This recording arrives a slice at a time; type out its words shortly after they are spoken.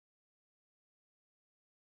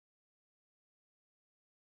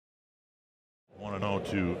1-0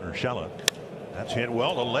 to Urshela. That's hit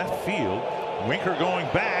well to left field. Winker going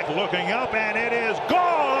back, looking up, and it is gone.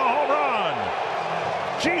 A home run.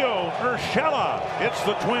 Gio Urshela. It's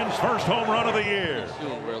the Twins' first home run of the year.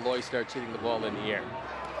 Soon, where Loy starts hitting the ball in the air.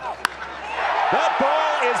 That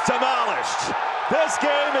ball is demolished. This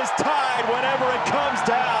game is tied whenever it comes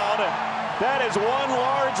down. That is one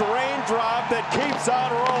large raindrop that keeps on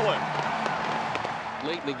rolling.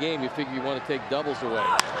 Late in the game, you figure you want to take doubles away.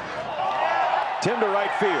 Tim to right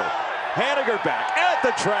field. Haniger back at the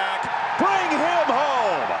track. Bring him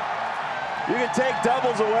home. You can take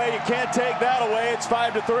doubles away. You can't take that away. It's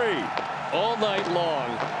 5-3. All night long,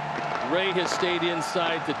 Ray has stayed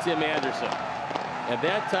inside to Tim Anderson. At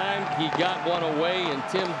that time, he got one away, and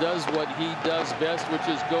Tim does what he does best, which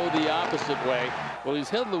is go the opposite way. Well, he's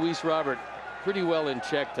held Luis Robert pretty well in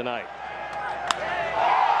check tonight.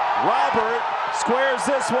 Robert squares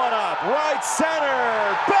this one up. Right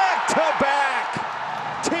center. Back to back.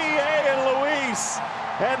 TA and Luis.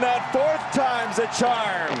 And that fourth time's a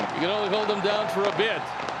charm. You can only hold him down for a bit.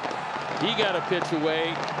 He got a pitch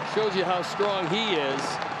away. Shows you how strong he is.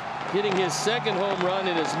 Hitting his second home run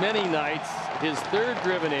in as many nights. His third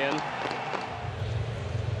driven in.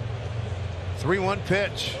 3-1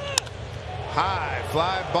 pitch. High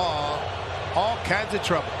fly ball. All kinds of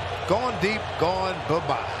trouble. Going deep, going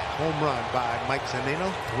bye-bye. Home run by Mike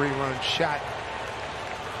Zunino. 3-run shot.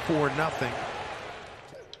 4-0.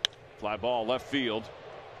 Fly ball left field.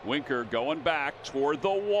 Winker going back toward the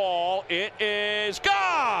wall. It is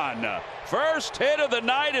gone. First hit of the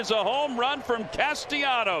night is a home run from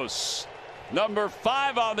Castellanos. Number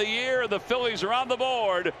 5 on the year. The Phillies are on the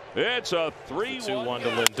board. It's a 3-1. 2-1 to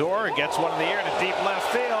Lindor. Gets one in the air to deep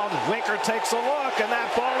left field. Winker takes a look, and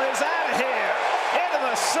that ball is out of here. Into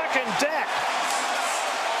the second deck.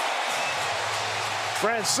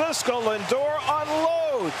 Francisco Lindor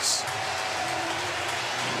unloads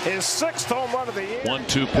his 6th home run of the year.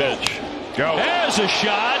 1-2 pitch. Go. There's a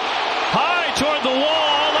shot. High toward the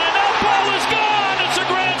wall, and that ball is gone. It's a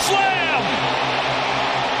grand slam.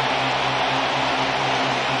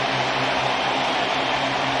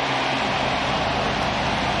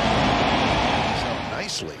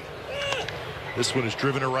 Nicely. This one is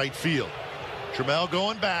driven to right field. Trammell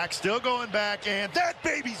going back, still going back, and that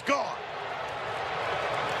baby's gone.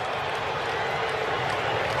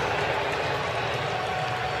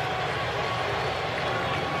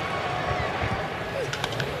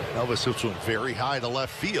 Elvis hits one very high to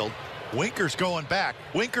left field. Winker's going back.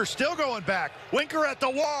 Winker still going back. Winker at the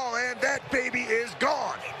wall, and that baby is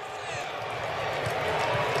gone.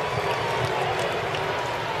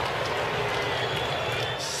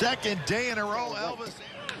 Second day in a row, Elvis.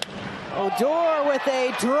 Odor with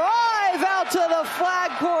a drive out to the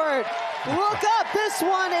flag court. Look up, this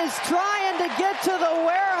one is trying to get to the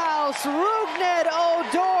warehouse. Rougned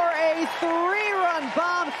Odor, a 3-run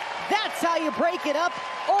bomb. That's how you break it up.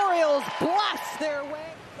 Orioles blast their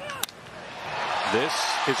way. This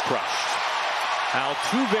is crushed.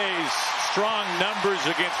 Altuve's strong numbers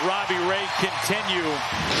against Robbie Ray continue.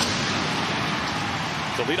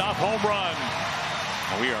 The leadoff home run.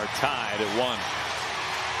 We are tied at 1.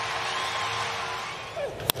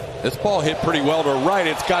 This ball hit pretty well to right.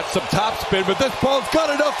 It's got some topspin, but this ball's got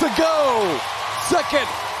enough to go. Second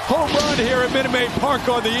home run here at Minute Maid Park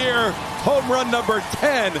on the year. Home run number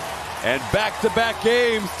 10. And back-to-back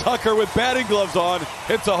games, Tucker with batting gloves on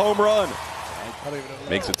hits a home run.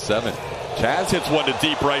 Makes it 7. Chaz hits one to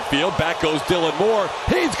deep right field. Back goes Dylan Moore.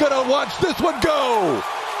 He's going to watch this one go.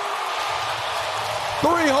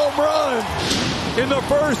 3 home runs in the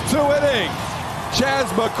first 2 innings. Chaz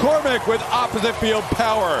McCormick with opposite field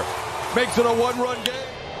power. Makes it a 1-run game.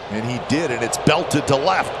 And he did, and it's belted to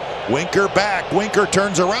left. Winker back. Winker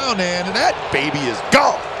turns around, and that baby is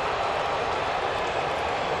gone.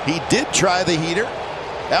 He did try the heater.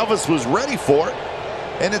 Elvis was ready for it,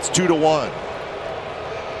 and it's 2-1.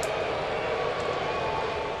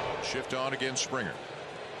 Shift on against Springer.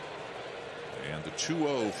 And the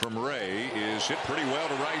 2-0 from Ray is hit pretty well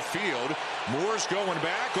to right field. Moore's going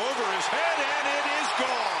back over his head, and it is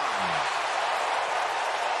gone.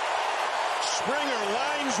 Springer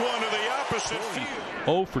lines one to the opposite field.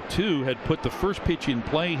 0 for 2 had put the first pitch in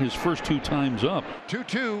play his first 2 times up.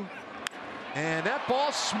 2-2. And that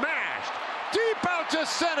ball smashed deep out to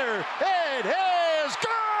center. It is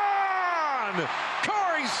gone.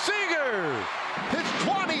 Corey Seager, his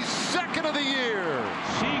 22nd of the year.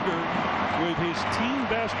 Seager, with his team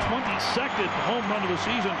best 22nd home run of the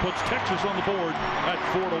season, puts Texas on the board at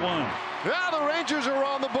 4-1. Now the Rangers are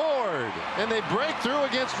on the board, and they break through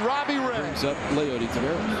against Robbie Ray. Brings up Leody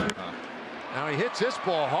Taveras. Now he hits this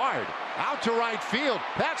ball hard. Out to right field.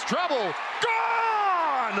 That's trouble. Gone!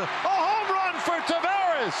 gone! A home run for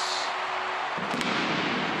Tavares!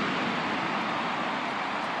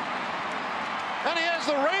 And he has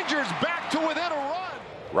the Rangers back to within a run.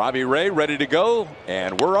 Robbie Ray ready to go,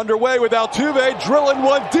 and we're underway with Altuve drilling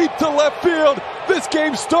one deep to left field. This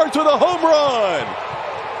game starts with a home run.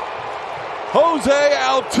 Jose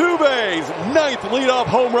Altuve's 9th leadoff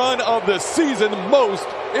home run of the season, most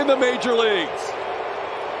in the major leagues.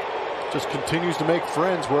 Just continues to make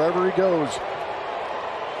friends wherever he goes.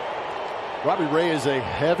 Robbie Ray is a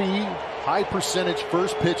heavy, high percentage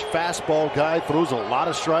first pitch fastball guy, throws a lot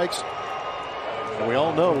of strikes. And we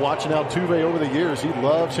all know, watching Altuve over the years, he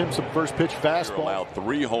loves him some first pitch fastball. Allowed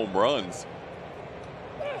 3 home runs.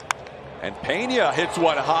 And Pena hits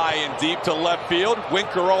one high and deep to left field.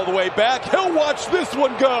 Winker all the way back. He'll watch this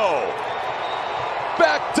one go.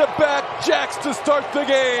 Back-to-back jacks to start the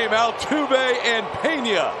game. Altuve and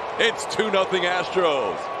Pena. It's 2-0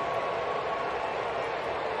 Astros.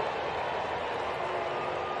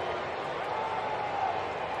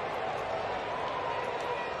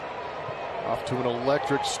 Off to an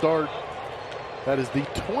electric start. That is the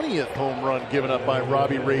 20th home run given up by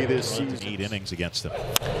Robbie Ray this season. 8 innings against him.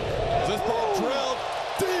 This ball drilled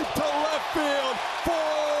deep to left field.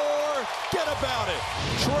 Forget about it.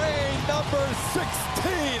 Train number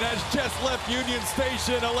 16 has just left Union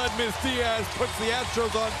Station. Aledmus Diaz puts the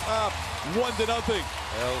Astros on top, 1-0.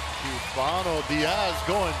 El Cubano Diaz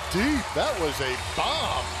going deep. That was a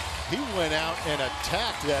bomb. He went out and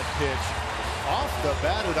attacked that pitch off the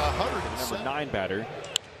bat at 100. Number 9 batter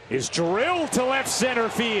is drilled to left center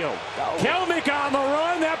field. Kelnick on the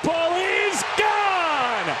run. That ball is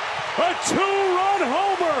gone. A 2-run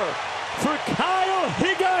homer for Kyle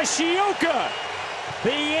Higashioka. The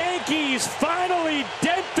Yankees finally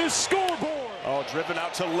dent the scoreboard. Oh, driven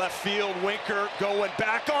out to left field. Winker going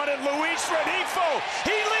back on it. Luis Renifo.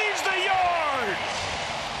 He leaves the yard.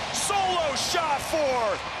 Solo shot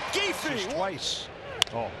for Giffey. Twice.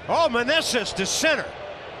 Oh, Meneses to center.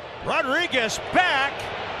 Rodriguez back.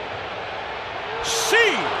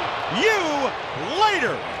 See you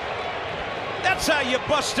later. That's how you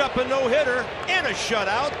bust up a no-hitter and a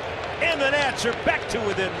shutout. And the Nats are back to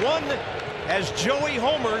within 1 as Joey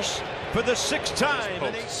homers for the 6th time.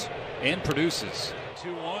 And produces.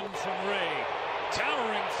 2-1 from Ray.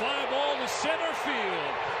 Towering fly ball to center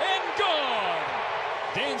field. And gone.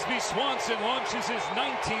 Dansby Swanson launches his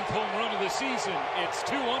 19th home run of the season. It's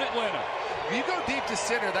 2-1 Atlanta. If you go deep to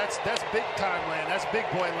center, that's big time land. That's big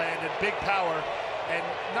boy land and big power. And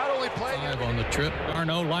not only playing on the trip.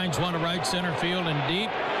 Darno lines one to right center field and deep.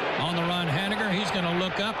 On the run, Haniger. He's going to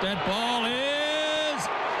look up. That ball is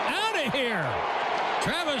out of here.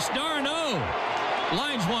 Travis d'Arnaud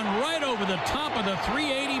lines one right over the top of the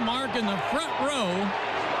 380 mark in the front row.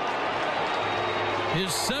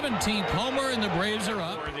 His 17th homer, and the Braves are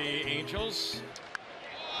up. For the Angels.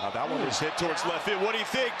 That one was hit towards left field. What do you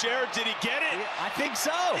think, Jared? Did he get it? I think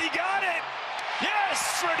so. He got it.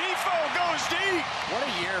 Yes, Renifo goes deep. What a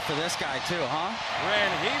year for this guy, too, huh?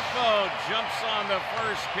 Renifo jumps on the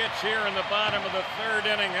first pitch here in the bottom of the 3rd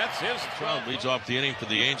inning. That's his Trout leads off the inning for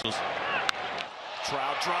the Angels.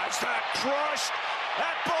 Trout drives that, crushed.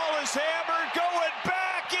 That ball is hammered, going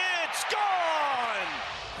back. It's gone.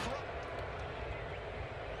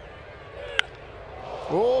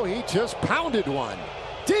 Oh, he just pounded one.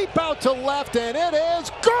 Deep out to left, and it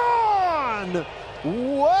is gone!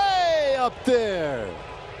 Way up there.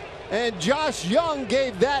 And Josh Young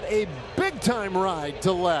gave that a big-time ride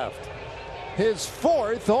to left. His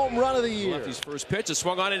 4th home run of the year. Lefty's first pitch is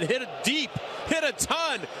swung on and hit it deep, hit a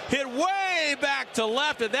ton, hit way back to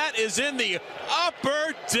left, and that is in the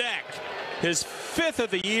upper deck. His 5th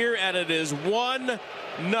of the year, and it is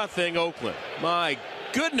 1-0 Oakland. My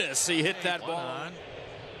goodness, he hit that ball.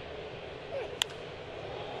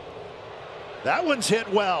 That one's hit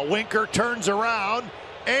well. Winker turns around,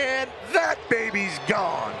 and that baby's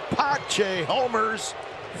gone. Pache homers.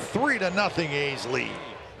 3-0 A's lead.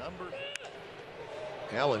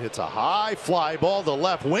 Allen hits a high fly ball to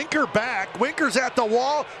left. Winker back. Winker's at the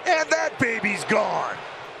wall, and that baby's gone.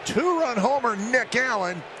 2-run homer, Nick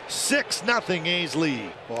Allen. 6-0 A's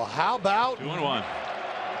lead. Well, how about 2-1.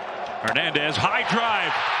 Hernandez, high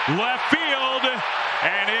drive, left field,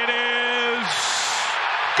 and it is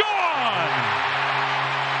gone.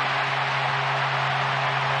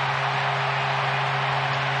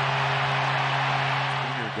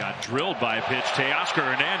 Got drilled by a pitch.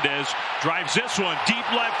 Teoscar Hernandez drives this one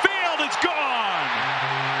deep left field. It's gone.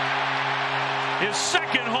 His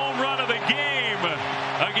 2nd home run of the game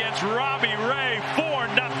against Robbie Ray.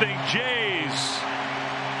 4-0 Jays.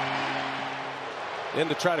 And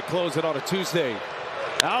to try to close it on a Tuesday.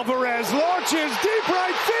 Alvarez launches deep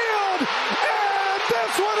right field, and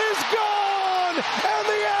this one is gone, and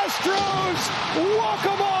the Astros walk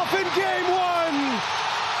them off